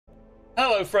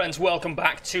Hello friends, welcome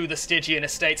back to the Stygian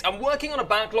Estates. I'm working on a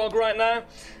backlog right now.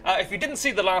 If you didn't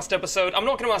see the last episode, I'm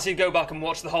not going to ask you to go back and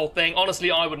watch the whole thing. Honestly,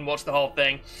 I wouldn't watch the whole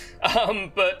thing.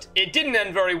 But it didn't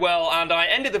end very well, and I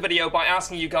ended the video by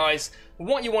asking you guys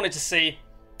what you wanted to see.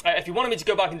 If you wanted me to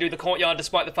go back and do the courtyard,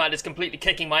 despite the fact it's completely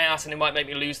kicking my ass and it might make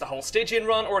me lose the whole Stygian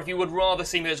run, or if you would rather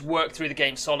see me just work through the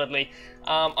game solidly.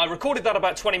 I recorded that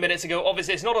about 20 minutes ago.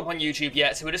 Obviously, it's not up on YouTube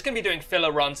yet, so we're just going to be doing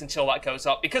filler runs until that goes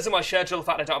up. Because of my schedule, the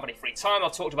fact I don't have any free time,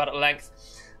 I've talked about it at length.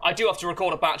 I do have to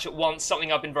record a batch at once,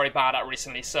 something I've been very bad at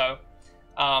recently, so...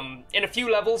 in a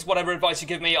few levels, whatever advice you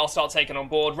give me, I'll start taking on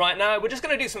board. Right now, we're just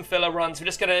going to do some filler runs. We're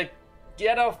just going to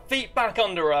get our feet back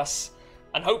under us,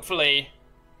 and hopefully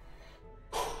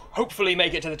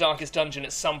make it to the Darkest Dungeon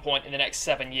at some point in the next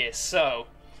 7 years. So,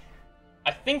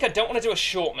 I think I don't want to do a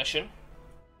short mission.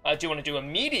 I do want to do a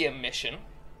medium mission.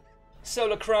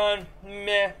 Solar Crown,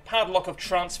 meh. Padlock of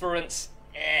Transference,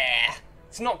 eh.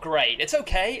 It's not great. It's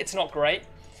okay, it's not great.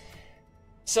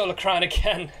 Solar Crown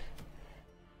again.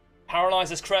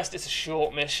 Paralyzer's Crest, it's a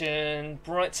short mission.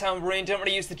 Bright Town Marine, don't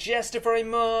really use the Jester very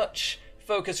much.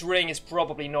 Focus Ring is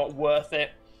probably not worth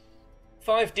it.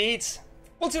 5 Deeds.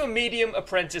 We'll do a medium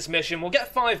apprentice mission. We'll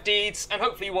get 5 deeds, and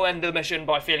hopefully we'll end the mission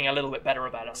by feeling a little bit better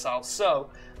about ourselves.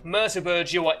 So,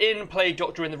 Mercerburge, you are in. Plague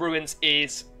Doctor in the Ruins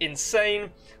is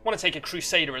insane. Want to take a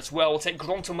Crusader as well. We'll take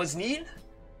Grontomaznil.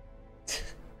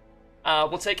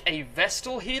 We'll take a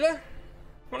Vestal Healer.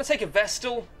 Want to take a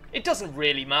Vestal? It doesn't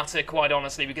really matter, quite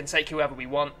honestly. We can take whoever we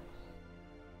want.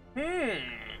 I'm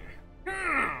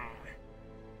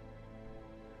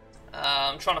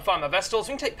trying to find my Vestals. We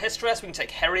can take Pistress, we can take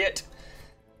Harriet.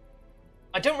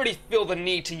 I don't really feel the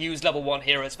need to use level 1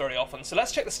 heroes very often, so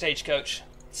let's check the stagecoach.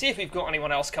 See if we've got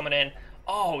anyone else coming in.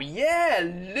 Oh yeah,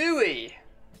 Louis!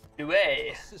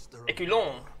 Louis.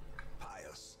 Éculon.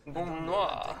 Bon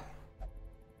Noir.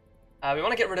 We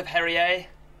want to get rid of Harrier.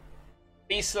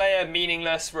 Beastslayer,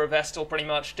 meaningless for a Vestal pretty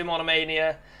much.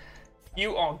 Demonomania.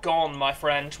 You are gone, my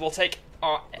friend. We'll take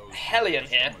our Hellion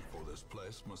here.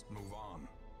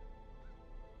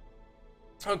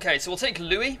 Okay, so we'll take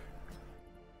Louis.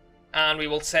 And we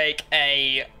will take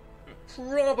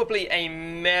probably a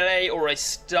melee or a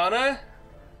stunner.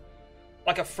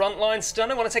 Like a frontline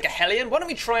stunner. Want to take a Hellion? Why don't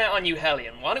we try out our new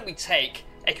Hellion? Why don't we take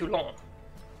Éculon?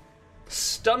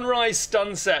 Stunrise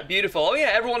stun set. Beautiful. Oh yeah,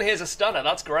 everyone here's a stunner.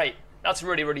 That's great. That's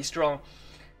really, really strong.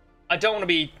 I don't want to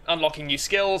be unlocking new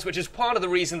skills, which is part of the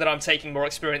reason that I'm taking more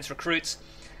experienced recruits.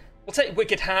 We'll take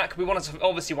Wicked Hack. We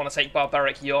obviously want to take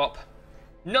Barbaric Yop.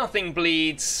 Nothing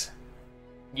bleeds.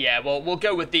 Yeah, well, we'll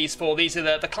go with these 4. These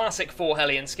are the classic 4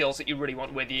 Hellion skills that you really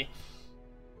want with you.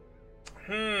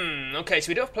 Okay, so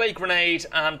we do have Plague Grenade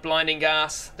and Blinding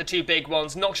Gas, the 2 big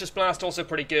ones. Noxious Blast, also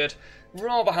pretty good.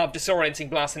 Rather have Disorienting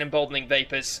Blast and Emboldening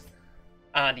Vapors.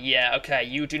 And yeah, okay,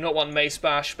 you do not want Mace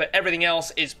Bash, but everything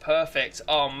else is perfect.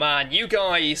 Oh man, you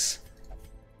guys...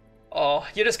 Oh,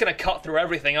 you're just going to cut through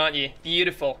everything, aren't you?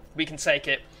 Beautiful. We can take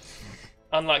it.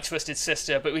 Unlike Twisted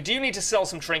Sister, but we do need to sell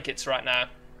some trinkets right now.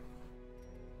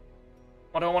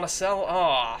 What do I want to sell?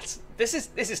 Ah, this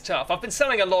is tough. I've been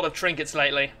selling a lot of trinkets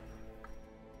lately.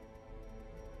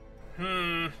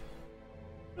 I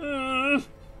don't know.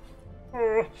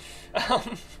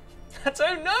 I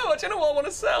don't know what I want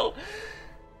to sell.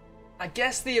 I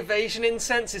guess the Evasion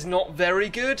Incense is not very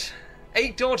good.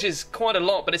 8 dodge is quite a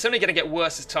lot, but it's only going to get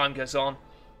worse as time goes on.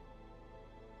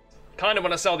 Kind of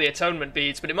want to sell the Atonement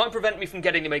Beads, but it might prevent me from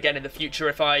getting them again in the future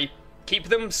if I keep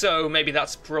them, so maybe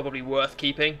that's probably worth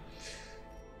keeping.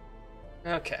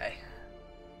 Okay.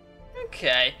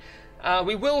 Okay.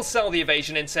 We will sell the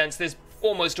Evasion Incense. There's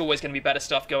almost always going to be better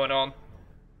stuff going on.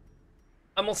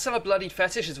 And we'll sell a Bloodied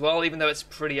Fetish as well, even though it's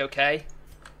pretty okay.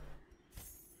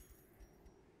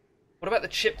 What about the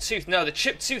Chipped Tooth? No, the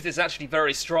Chipped Tooth is actually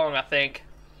very strong, I think.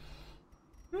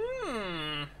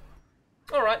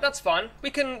 Alright, that's fine.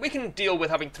 We can deal with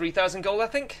having 3,000 gold, I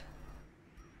think.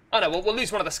 Oh no, we'll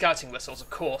lose one of the Scouting Whistles, of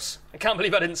course. I can't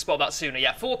believe I didn't spot that sooner.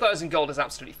 Yeah, 4,000 gold is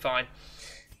absolutely fine.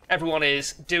 Everyone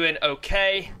is doing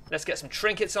okay. Let's get some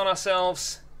trinkets on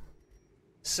ourselves.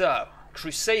 So,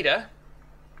 Crusader.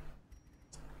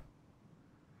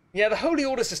 Yeah, the Holy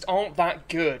Orders just aren't that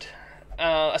good.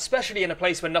 Especially in a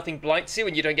place where nothing blights you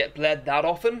and you don't get bled that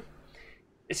often.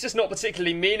 It's just not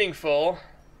particularly meaningful.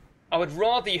 I would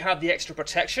rather you have the extra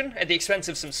protection at the expense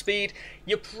of some speed.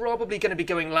 You're probably going to be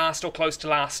going last or close to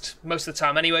last most of the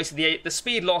time anyway, so the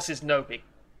speed loss is no big.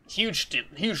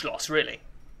 Huge loss, really.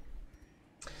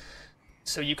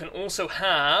 So you can also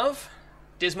have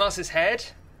Dismas's Head.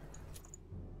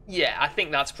 Yeah, I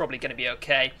think that's probably going to be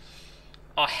okay.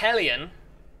 Our Hellion,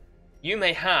 you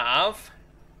may have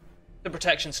the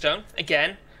Protection Stone.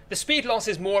 Again, The speed loss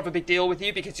is more of a big deal with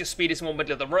you because your speed is more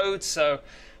middle of the road, so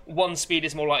 1 speed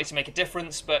is more likely to make a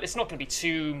difference, but it's not going to be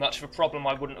too much of a problem,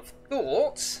 I wouldn't have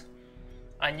thought.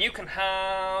 And you can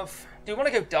have... Do we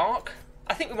want to go dark?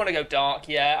 I think we want to go dark,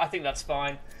 yeah, I think that's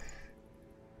fine.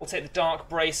 We'll take the Dark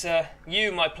Bracer.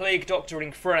 You, my Plague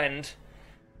Doctoring friend.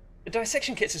 The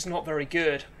Dissection Kit's is not very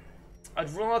good.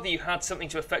 I'd rather you had something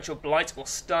to affect your Blight or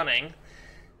Stunning.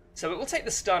 So we'll take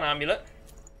the Stun Amulet.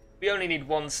 We only need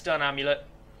 1 Stun Amulet.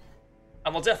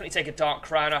 And we'll definitely take a Dark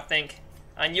Crown, I think.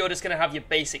 And you're just going to have your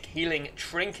basic healing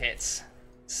trinkets.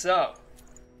 So,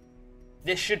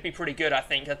 this should be pretty good, I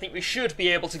think. I think we should be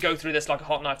able to go through this like a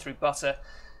hot knife through butter.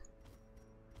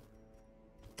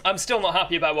 I'm still not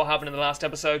happy about what happened in the last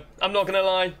episode. I'm not going to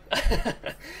lie.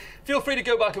 Feel free to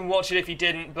go back and watch it if you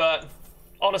didn't, but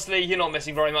honestly, you're not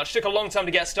missing very much. Took a long time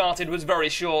to get started, was very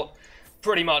short.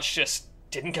 Pretty much just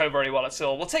didn't go very well at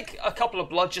all. We'll take a couple of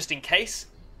blood just in case.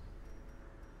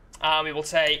 We will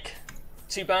take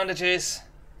 2 bandages.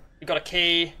 We've got a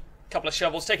key, a couple of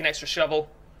shovels. Take an extra shovel.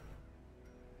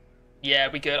 Yeah,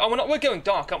 we good. Oh, we're going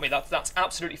dark, aren't we? That's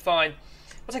absolutely fine.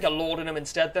 We'll take a laudanum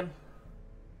instead then.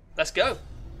 Let's go.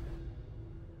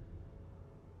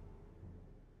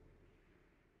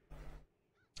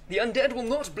 The undead will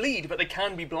not bleed, but they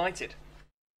can be blighted.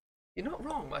 You're not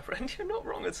wrong, my friend. You're not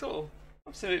wrong at all.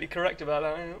 Absolutely correct about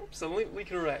that. Absolutely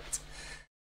correct.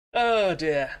 Oh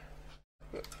dear.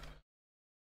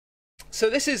 So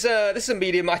this is a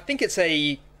medium. I think it's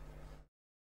a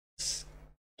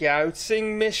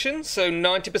scouting mission. So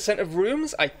 90% of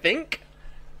rooms, I think.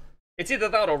 It's either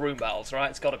that or room battles, right?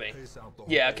 It's got to be.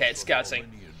 Yeah. Okay. It's scouting.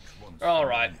 All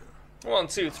right. 1,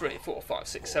 2, 3, 4, 5,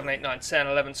 6, 7, 8, 9, 10,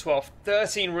 11, 12,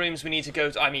 13 rooms we need to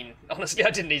go to. I mean, honestly, I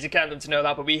didn't need to count them to know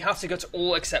that, but we have to go to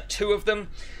all except 2 of them,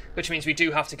 which means we do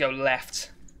have to go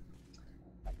left.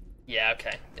 Yeah,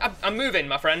 okay. I'm moving,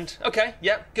 my friend. Okay,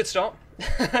 yeah, good start.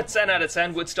 10 out of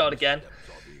 10, would start again.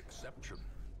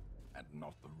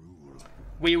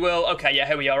 We will... Okay, yeah,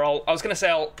 here we are. I was going to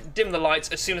say I'll dim the lights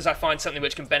as soon as I find something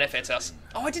which can benefit us.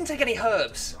 Oh, I didn't take any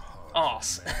herbs.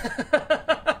 Arse.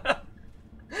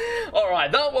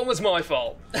 Alright, that one was my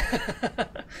fault.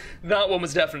 That one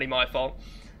was definitely my fault.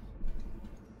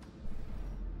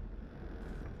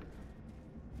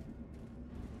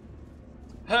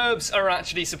 Herbs are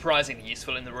actually surprisingly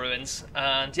useful in the ruins.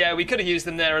 And yeah, we could have used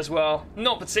them there as well.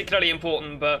 Not particularly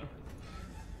important, but...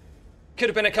 Could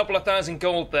have been a couple of thousand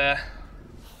gold there.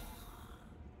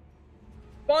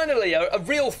 Finally, a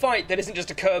real fight that isn't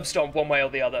just a curb stomp one way or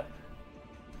the other.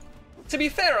 To be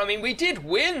fair, I mean, we did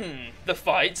win the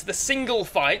fight, the single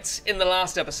fight, in the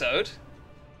last episode.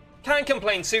 Can't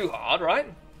complain too hard, right?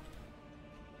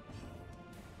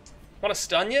 Want to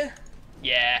stun you?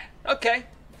 Yeah, okay.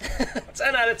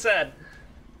 10 out of 10.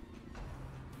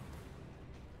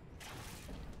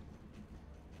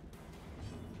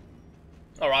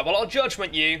 Alright, well, I'll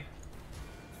judgment you.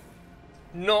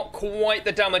 Not quite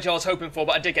the damage I was hoping for,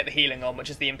 but I did get the healing on, which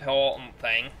is the important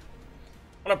thing.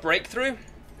 Want a breakthrough?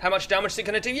 How much damage is it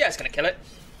going to do? Yeah, it's going to kill it.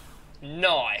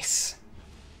 Nice.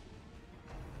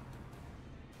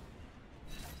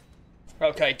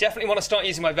 Okay, definitely want to start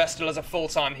using my Vestal as a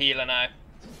full-time healer now.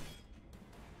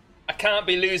 I can't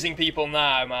be losing people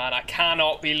now, man. I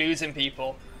cannot be losing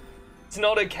people. It's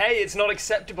not okay. It's not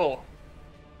acceptable.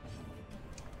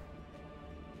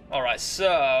 Alright,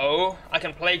 so... I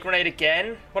can Plague Grenade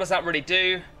again. What does that really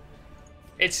do?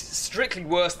 It's strictly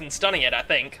worse than stunning it, I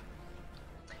think.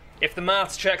 If the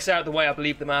maths checks out the way I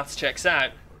believe the maths checks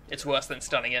out, it's worse than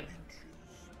stunning it.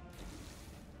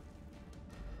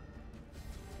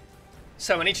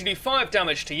 So I need to do 5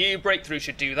 damage to you. Breakthrough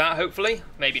should do that, hopefully.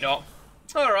 Maybe not.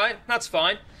 Alright, that's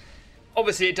fine.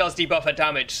 Obviously it does debuff her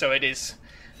damage, so it is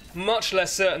much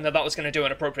less certain that that was going to do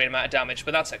an appropriate amount of damage,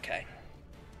 but that's okay.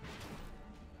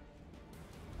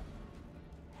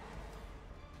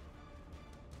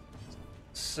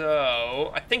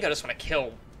 So, I think I just want to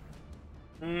kill...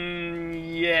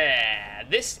 yeah.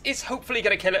 This is hopefully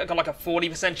going to kill it. I've got like a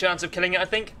 40% chance of killing it, I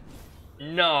think.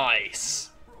 Nice.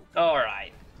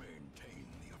 Alright.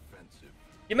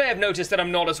 You may have noticed that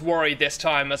I'm not as worried this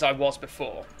time as I was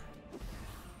before.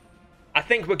 I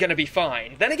think we're going to be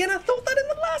fine. Then again, I thought that in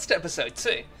the last episode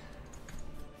too.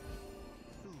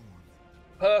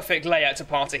 Perfect layout to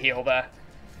party heal there.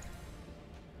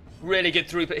 Really good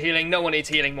throughput healing. No one needs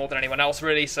healing more than anyone else,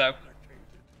 really, so...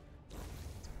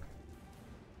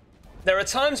 There are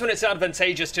times when it's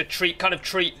advantageous to treat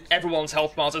everyone's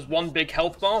health bars as one big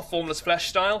health bar, Formless Flesh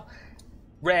style.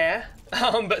 Rare,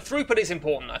 but throughput is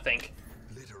important, I think.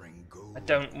 I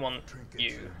don't want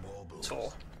you at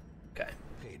all. Okay.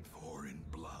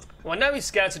 Well, now we've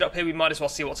scouted up here, we might as well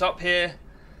see what's up here.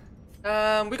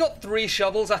 We got 3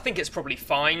 shovels. I think it's probably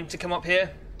fine to come up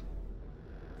here.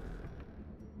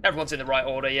 Everyone's in the right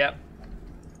order, yeah.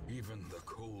 Even the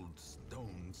cold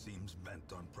stone seems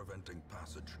bent on preventing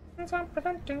passage. It's on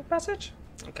preventing passage?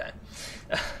 Okay.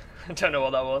 I don't know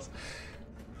what that was.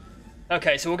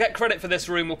 Okay, so we'll get credit for this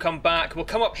room. We'll come back. We'll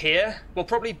come up here. We'll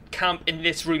probably camp in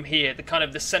this room here, the kind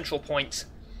of the central point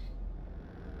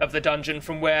of the dungeon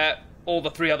from where all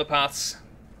the 3 other paths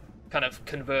kind of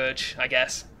converge, I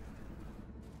guess.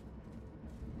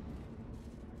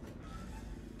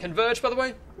 Converge, by the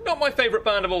way? Not my favourite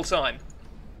band of all time.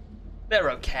 They're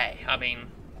okay. I mean,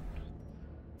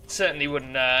 certainly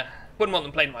wouldn't want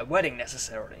them playing at my wedding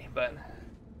necessarily, but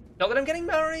not that I'm getting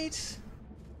married.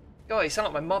 God, you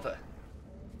sound like my mother.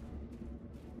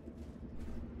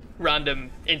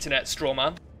 Random internet straw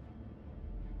man.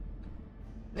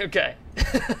 Okay.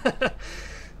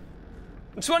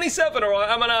 I'm 27, alright?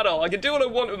 I'm an adult. I can do what I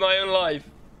want with my own life.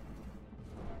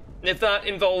 If that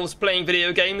involves playing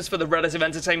video games for the relative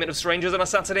entertainment of strangers on a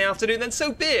Saturday afternoon, then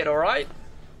so be it, alright?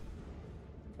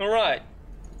 Alright.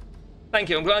 Thank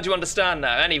you, I'm glad you understand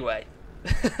now. Anyway.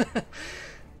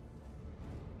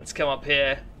 Let's come up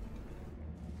here.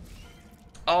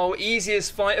 Oh,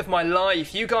 easiest fight of my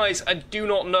life. You guys, I do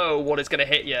not know what is going to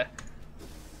hit you.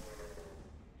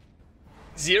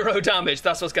 0 damage,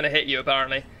 that's what's going to hit you,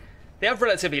 apparently. They have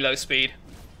relatively low speed.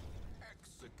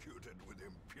 Executed with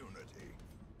impunity.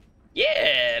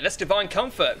 Yeah, let's Divine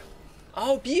Comfort.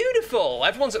 Oh, beautiful.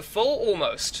 Everyone's at full,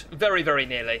 almost. Very, very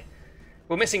nearly.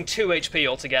 We're missing 2 HP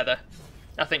altogether.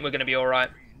 I think we're going to be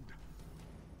alright.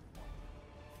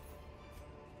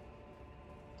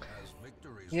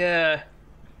 Yeah.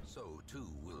 So too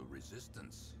will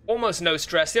resistance. Almost no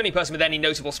stress. The only person with any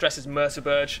notable stress is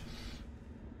Mercerburge.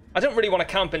 I don't really want to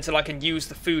camp until I can use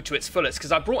the food to its fullest,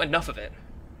 because I brought enough of it.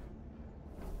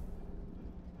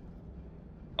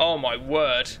 Oh my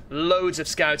word. Loads of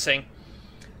scouting.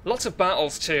 Lots of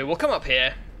battles too. We'll come up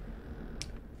here.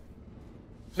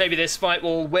 Maybe this fight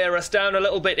will wear us down a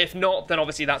little bit. If not, then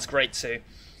obviously that's great too.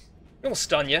 It'll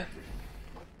stun you.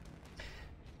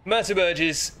 Mercerburge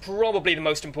is probably the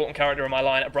most important character in my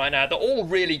lineup right now. They're all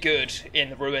really good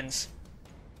in the ruins.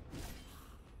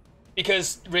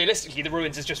 Because, realistically, the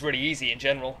ruins is just really easy in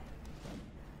general.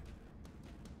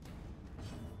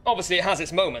 Obviously, it has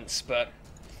its moments, but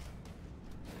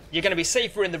you're going to be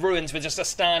safer in the ruins with just a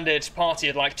standard party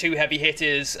of like 2 heavy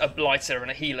hitters, a blighter,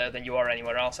 and a healer than you are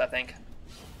anywhere else, I think.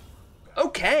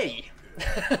 Okay.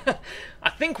 I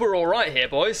think we're alright here,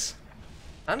 boys.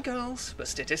 And girls, but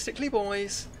statistically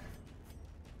boys.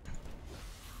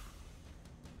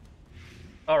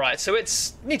 Alright, so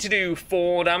it's need to do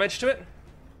 4 damage to it.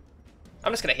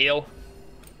 I'm just going to heal.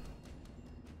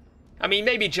 I mean,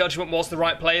 maybe Judgment was the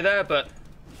right play there, but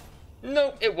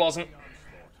no, it wasn't.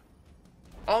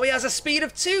 Oh, he has a speed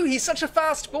of 2. He's such a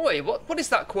fast boy. What is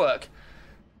that quirk?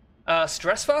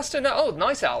 Stress faster? No. Oh,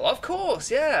 Night Owl. Of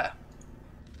course, yeah.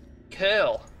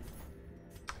 Cool.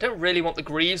 Don't really want the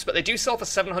Greaves, but they do sell for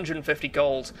 750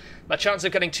 gold. My chance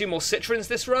of getting 2 more Citrins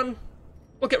this run?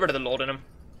 We'll get rid of the Lord in them.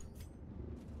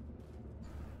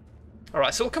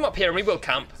 Alright, so we'll come up here and we will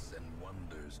camp.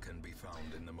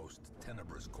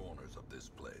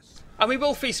 And we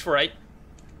will feast for 8.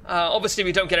 Obviously,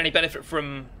 we don't get any benefit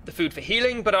from the food for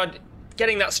healing, but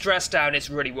getting that stress down is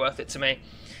really worth it to me.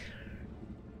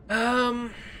 Nah,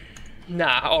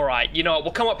 alright. You know what?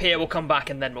 We'll come up here, we'll come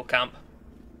back, and then we'll camp.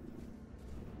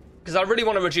 Because I really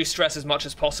want to reduce stress as much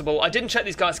as possible. I didn't check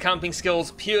these guys' camping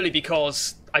skills purely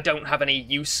because I don't have any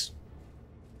use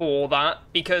for that,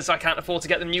 because I can't afford to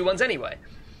get them new ones anyway.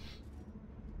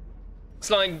 It's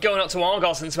like going up to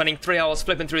Argos and spending 3 hours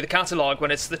flipping through the catalogue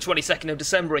when it's the 22nd of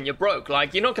December and you're broke.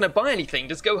 Like, you're not going to buy anything,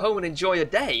 just go home and enjoy a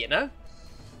day, you know?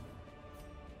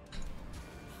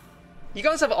 You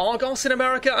guys have Argos in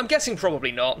America? I'm guessing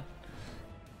probably not.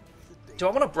 Do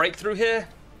I want to break through here?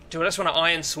 Do I just want to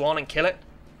Iron Swan and kill it?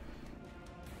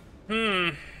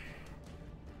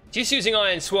 Just using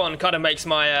Iron Swan kind of makes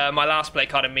my my last play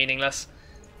kind of meaningless.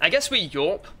 I guess we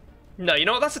Yorp. No, you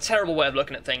know what? That's a terrible way of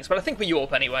looking at things, but I think we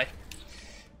Yorp anyway.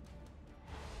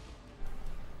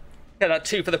 Get that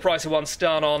 2 for the price of 1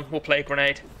 stun on. We'll play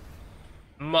Grenade.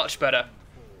 Much better.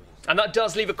 And that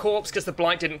does leave a corpse because the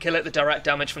Blight didn't kill it. The direct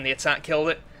damage from the attack killed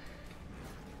it.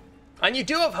 And you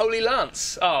do have Holy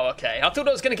Lance. Oh, okay. I thought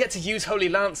I was going to get to use Holy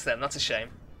Lance then. That's a shame.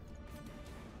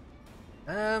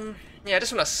 Yeah, I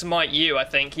just want to smite you, I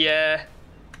think. Yeah.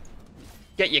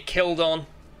 Get you killed on.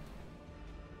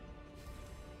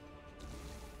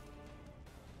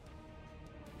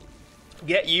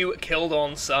 Get you killed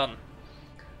on, son.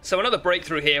 So another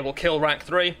breakthrough here will kill rank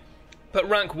 3. Put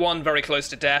rank 1 very close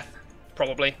to death.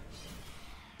 Probably.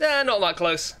 Not that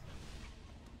close.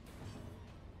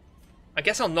 I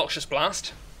guess I'll Noxious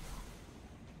Blast.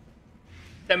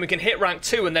 Then we can hit rank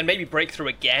 2 and then maybe break through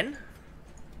again.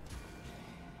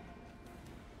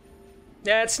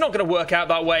 Yeah, it's not going to work out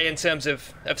that way in terms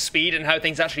of speed and how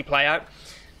things actually play out.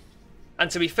 And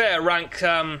to be fair, rank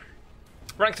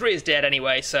 3 is dead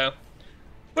anyway, so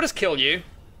we'll just kill you.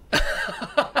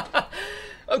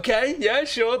 Okay, yeah,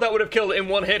 sure, that would have killed it in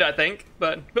one hit, I think.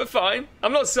 But fine.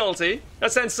 I'm not salty.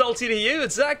 That sounds salty to you,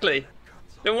 exactly.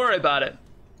 Don't worry about it.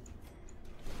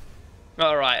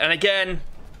 Alright, and again,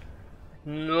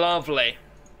 lovely.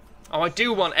 Oh, I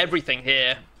do want everything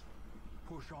here.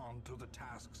 Push on to the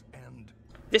task's end.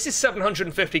 This is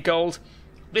 750 gold.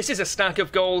 This is a stack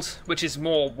of gold, which is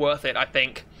more worth it, I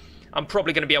think. I'm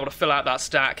probably going to be able to fill out that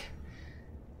stack.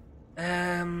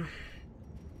 I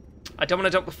don't want to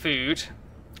dump the food.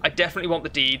 I definitely want the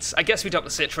deeds. I guess we dump the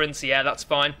citrons. Yeah, that's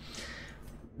fine.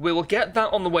 We will get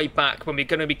that on the way back when we're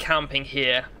going to be camping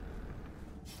here.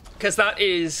 Because that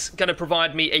is going to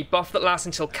provide me a buff that lasts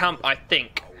until camp, I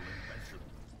think.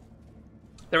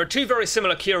 There are two very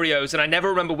similar curios, and I never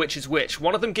remember which is which.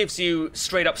 One of them gives you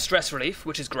straight up stress relief,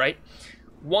 which is great.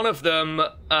 One of them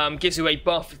gives you a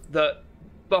buff that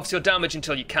buffs your damage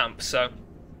until you camp, so...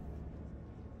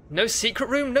 No secret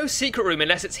room? No secret room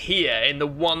unless it's here, in the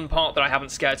one part that I haven't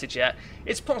scouted yet.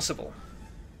 It's possible.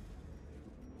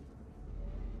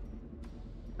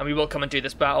 And we will come and do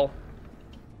this battle.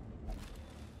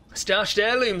 Stashed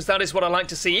heirlooms, that is what I like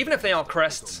to see, even if they are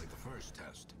crests. Only the first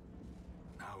test.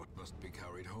 Now it must be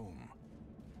carried home.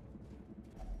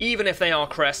 Even if they are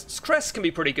crests. Crests can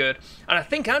be pretty good. And I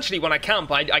think actually when I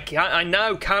camp, I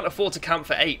now can't afford to camp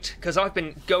for 8, because I've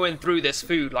been going through this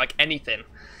food like anything.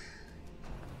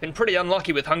 Been pretty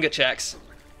unlucky with hunger checks.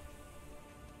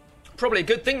 Probably a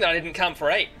good thing that I didn't camp for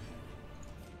 8.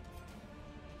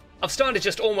 I've started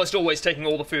just almost always taking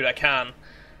all the food I can.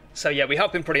 So yeah, we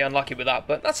have been pretty unlucky with that,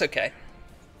 but that's okay.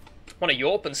 Want to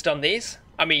Yorp and stun these?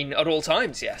 I mean, at all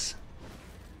times, yes.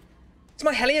 Is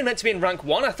my Hellion meant to be in rank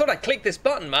 1? I thought I clicked this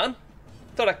button, man.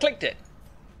 Thought I clicked it.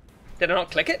 Did I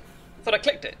not click it? Thought I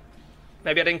clicked it.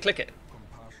 Maybe I didn't click it.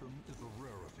 Compassion is a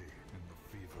rarity in the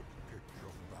fevered pitch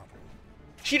of battle.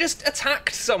 She just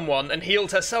attacked someone and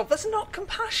healed herself. That's not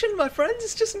compassion, my friends.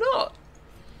 It's just not.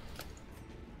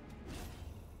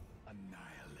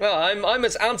 Well, I'm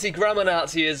as anti-grammar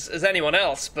Nazi as anyone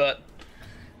else, but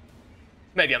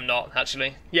maybe I'm not,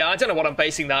 actually. Yeah, I don't know what I'm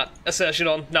basing that assertion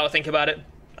on, now I think about it.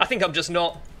 I think I'm just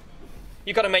not.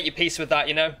 You gotta make your peace with that,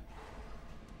 you know?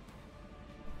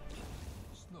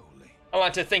 Slowly. I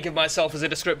like to think of myself as a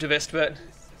descriptivist, but,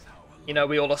 you know,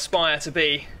 we all aspire to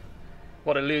be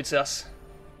what eludes us.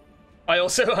 I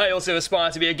also aspire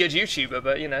to be a good YouTuber,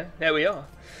 but, you know, there we are.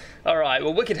 Alright,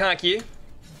 well, Wicked Hack you.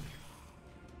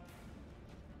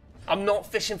 I'm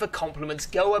not fishing for compliments.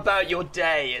 Go about your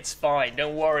day. It's fine.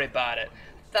 Don't worry about it.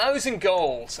 1,000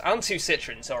 gold and 2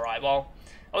 citrons. Alright, well,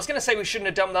 I was going to say we shouldn't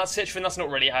have done that citron. That's not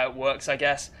really how it works, I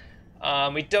guess.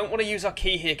 We don't want to use our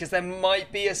key here because there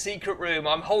might be a secret room.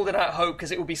 I'm holding out hope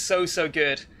because it would be so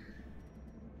good.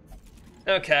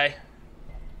 Okay.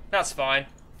 That's fine.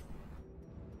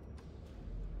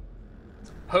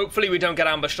 Hopefully we don't get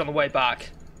ambushed on the way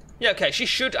back. Yeah, okay. She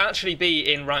should actually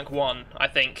be in rank 1, I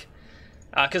think.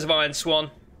 Because of Iron Swan.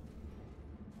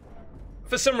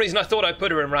 For some reason I thought I'd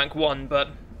put her in rank 1, but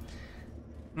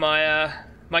my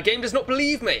game does not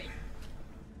believe me.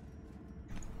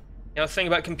 You know, the thing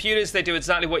about computers, they do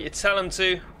exactly what you tell them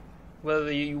to,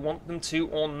 whether you want them to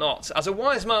or not. As a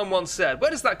wise man once said,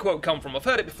 where does that quote come from? I've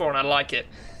heard it before and I like it.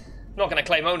 I'm not going to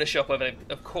claim ownership of it,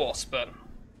 of course, but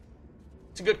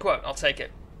it's a good quote, I'll take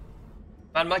it.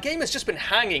 And my game has just been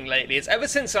hanging lately. It's ever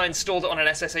since I installed it on an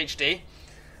SSHD.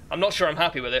 I'm not sure I'm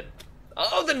happy with it.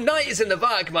 Oh, the knight is in the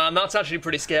back, man. That's actually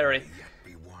pretty scary.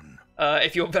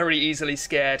 If you're very easily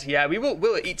scared. Yeah,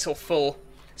 we'll eat till full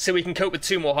so we can cope with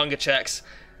 2 more hunger checks.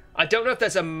 I don't know if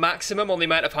there's a maximum on the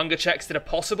amount of hunger checks that are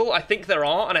possible. I think there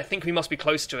are, and I think we must be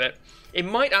close to it. It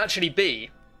might actually be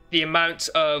the amount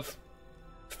of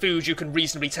food you can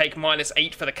reasonably take minus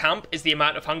 8 for the camp is the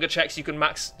amount of hunger checks you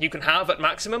can have at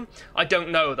maximum. I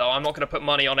don't know, though. I'm not going to put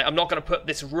money on it. I'm not going to put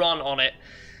this run on it.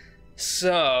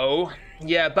 So,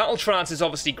 yeah, Battle Trance is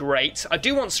obviously great. I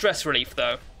do want stress relief,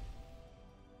 though.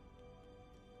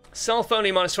 Self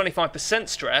only minus 25%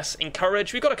 stress.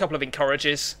 Encourage. We've got a couple of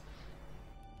encourages.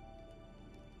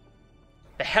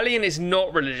 The Hellion is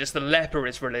not religious. The Leper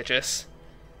is religious.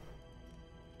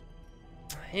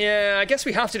 Yeah, I guess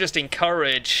we have to just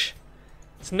encourage.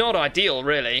 It's not ideal,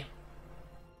 really.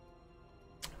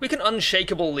 We can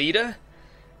Unshakable Leader.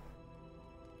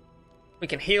 We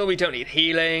can heal. We don't need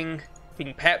healing. We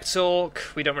can pep talk.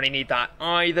 We don't really need that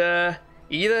either.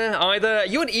 Either? Are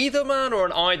you an either man or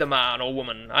an either man or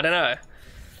woman? I don't know.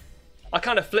 I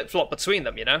kind of flip-flop between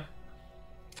them, you know?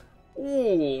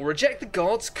 Ooh, reject the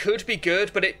gods could be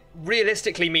good, but it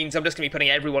realistically means I'm just going to be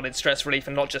putting everyone in stress relief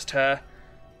and not just her.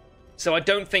 So I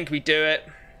don't think we do it.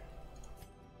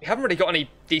 We haven't really got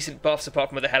any decent buffs apart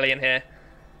from with the Hellion here.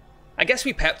 I guess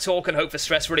we pep talk and hope for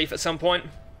stress relief at some point.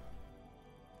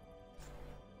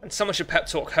 And someone should pep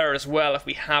talk her as well if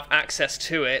we have access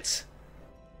to it.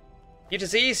 You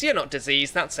diseased? You're not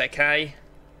diseased, that's okay.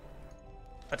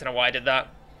 I don't know why I did that.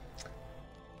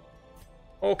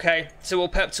 Okay, so we'll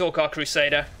pep talk our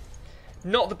Crusader.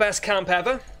 Not the best camp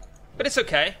ever, but it's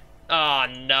okay. Ah,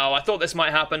 no, I thought this might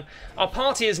happen. Our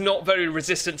party is not very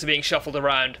resistant to being shuffled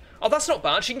around. Oh, that's not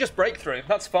bad, she can just break through,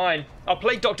 that's fine. Our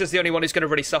Plague Doctor's the only one who's going to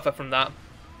really suffer from that.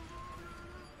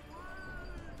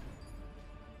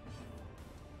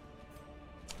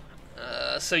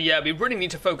 So yeah, we really need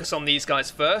to focus on these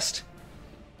guys first.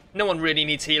 No one really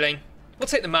needs healing. We'll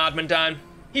take the Madman down.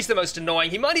 He's the most annoying.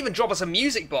 He might even drop us a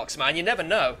music box, man. You never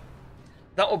know.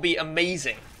 That will be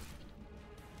amazing.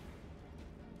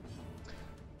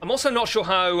 I'm also not sure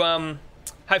how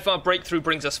far Breakthrough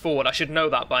brings us forward. I should know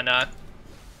that by now.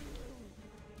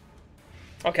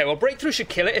 Okay, well, Breakthrough should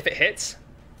kill it if it hits.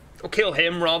 Or kill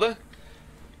him, rather.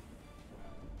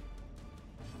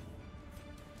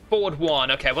 Forward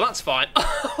 1. Okay, well, that's fine.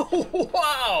 Oh,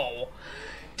 wow!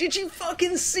 Did you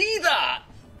fucking see that?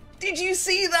 Did you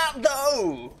see that,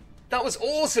 though? That was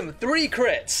awesome. 3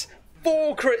 crits.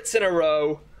 4 crits in a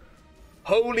row.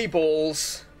 Holy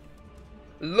balls.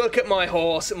 Look at my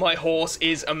horse. My horse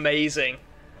is amazing.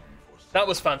 That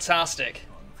was fantastic.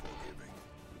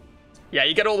 Yeah,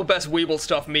 you get all the best Weeble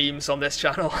Stuff memes on this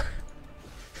channel.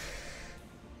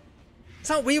 Is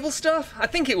that Weeble Stuff? I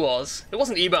think it was. It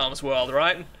wasn't Ebaum's World,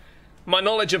 right? My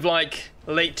knowledge of, like,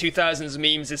 late 2000s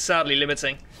memes is sadly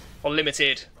limiting. Or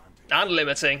limited. And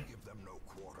limiting.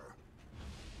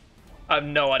 I have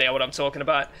no idea what I'm talking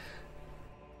about.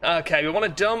 Okay, we want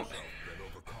to dump.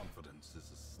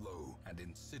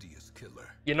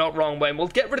 You're not wrong, Wayne. We'll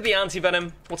get rid of the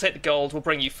anti-venom. We'll take the gold. We'll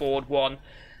bring you forward 1.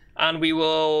 And we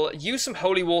will use some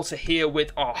holy water here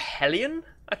with our Hellion,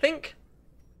 I think.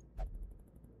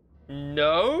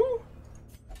 No?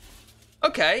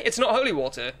 Okay, it's not holy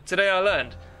water. Today I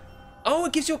learned. Oh,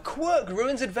 it gives you a quirk,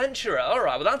 Ruins Adventurer.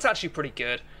 Alright, well that's actually pretty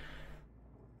good.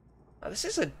 This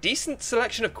is a decent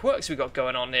selection of quirks we got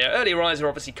going on here. Early Riser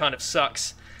obviously kind of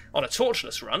sucks on a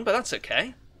torchless run, but that's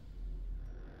okay.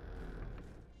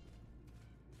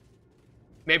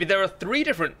 Maybe there are 3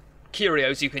 different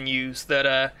curios you can use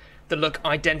that look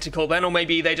identical then, or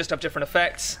maybe they just have different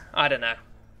effects. I don't know.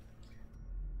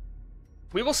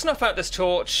 We will snuff out this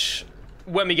torch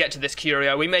when we get to this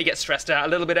curio. We may get stressed out a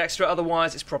little bit extra,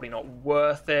 otherwise it's probably not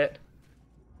worth it.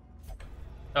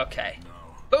 Okay.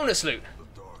 Bonus loot.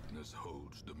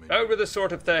 Over the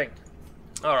sort of thing.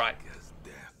 Alright.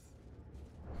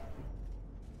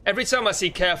 Every time I see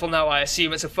careful now, I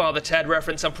assume it's a Father Ted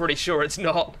reference. I'm pretty sure it's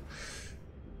not.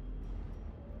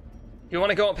 You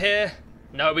want to go up here?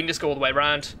 No, we can just go all the way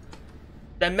around.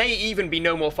 There may even be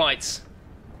no more fights.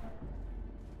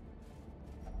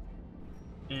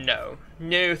 No.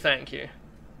 No, thank you.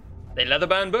 They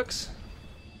leather-bound books?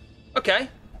 Okay.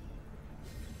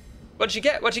 What'd you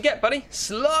get? What'd you get, buddy?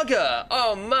 Slugger!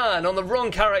 Oh, man, on the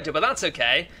wrong character, but that's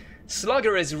okay.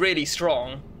 Slugger is really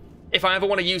strong. If I ever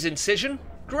want to use Incision,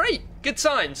 great. Good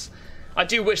signs. I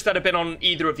do wish that had been on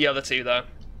either of the other 2, though.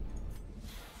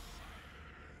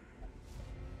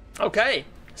 Okay,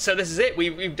 so this is it.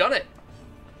 We've done it.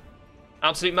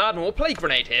 Absolute Madman. We'll play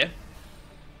Grenade here.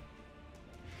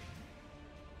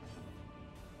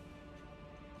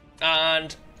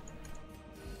 And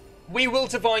we will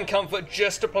Divine Comfort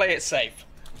just to play it safe.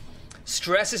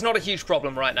 Stress is not a huge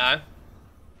problem right now.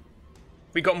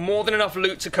 We got more than enough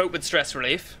loot to cope with stress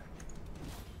relief.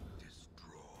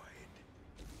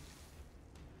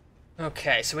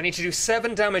 Okay, so we need to do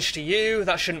 7 damage to you.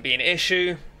 That shouldn't be an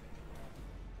issue.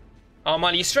 Oh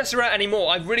man, you stress her out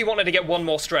anymore. I really wanted to get 1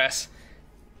 more stress.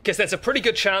 Because there's a pretty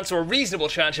good chance, or a reasonable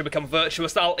chance, she'll become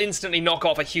virtuous. That'll instantly knock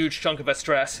off a huge chunk of her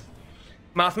stress.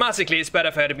 Mathematically, it's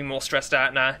better for her to be more stressed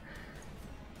out now.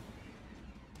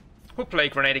 We'll play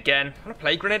Grenade again. I'm gonna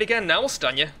play Grenade again now. We'll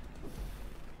stun you.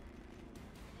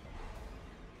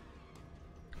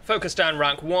 Focus down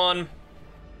rank 1.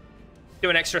 Do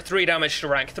an extra 3 damage to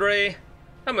rank 3.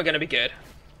 And we're gonna be good.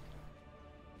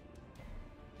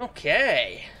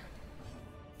 Okay.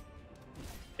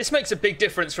 This makes a big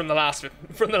difference from the last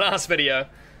video.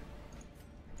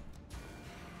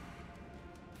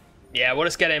 Yeah, we'll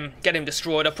just get him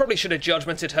destroyed. I probably should have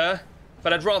judgmented her.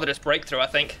 But I'd rather just break through, I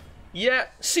think. Yeah,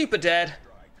 super dead.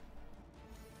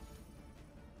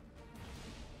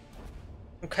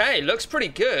 Okay, looks pretty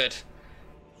good.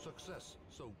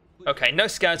 Okay, no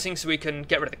scouting, so we can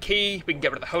get rid of the key, we can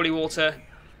get rid of the holy water,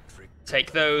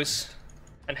 take those,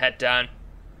 and head down.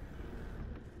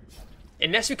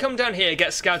 Unless we come down here,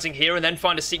 get scouting here, and then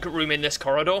find a secret room in this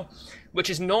corridor, which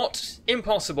is not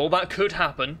impossible, that could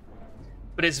happen,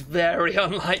 but it's very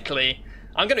unlikely.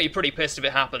 I'm going to be pretty pissed if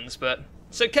it happens, but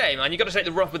it's okay, man. You got to take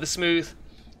the rough with the smooth.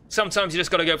 Sometimes you just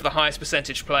got to go for the highest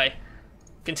percentage play.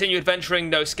 Continue adventuring,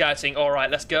 no scouting. Alright,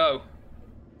 let's go.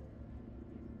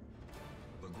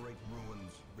 The great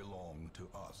ruins belong to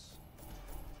us,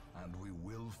 and we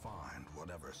will find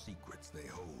whatever secrets they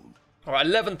hold. Alright,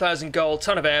 11,000 gold,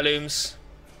 ton of heirlooms.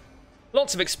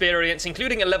 Lots of experience,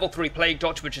 including a level 3 Plague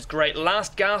Doctor, which is great.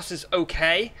 Last Gasp is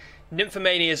okay.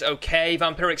 Nymphomania is okay.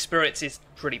 Vampiric Spirits is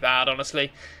pretty bad,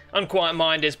 honestly. Unquiet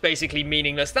Mind is basically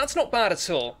meaningless. That's not bad at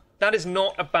all. That is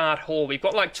not a bad haul. We've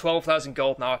got like 12,000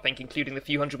 gold now, I think, including the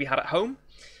few hundred we had at home.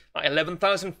 Like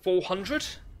 11,400?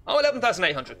 Oh,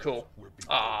 11,800, cool.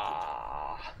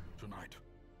 Ah. Tonight,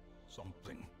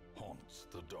 something haunts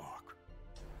the dark.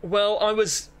 Well, I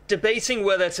was debating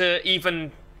whether to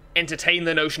even entertain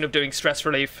the notion of doing stress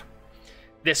relief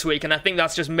this week, and I think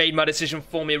that's just made my decision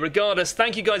for me. Regardless,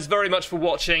 thank you guys very much for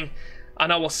watching,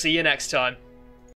 and I will see you next time.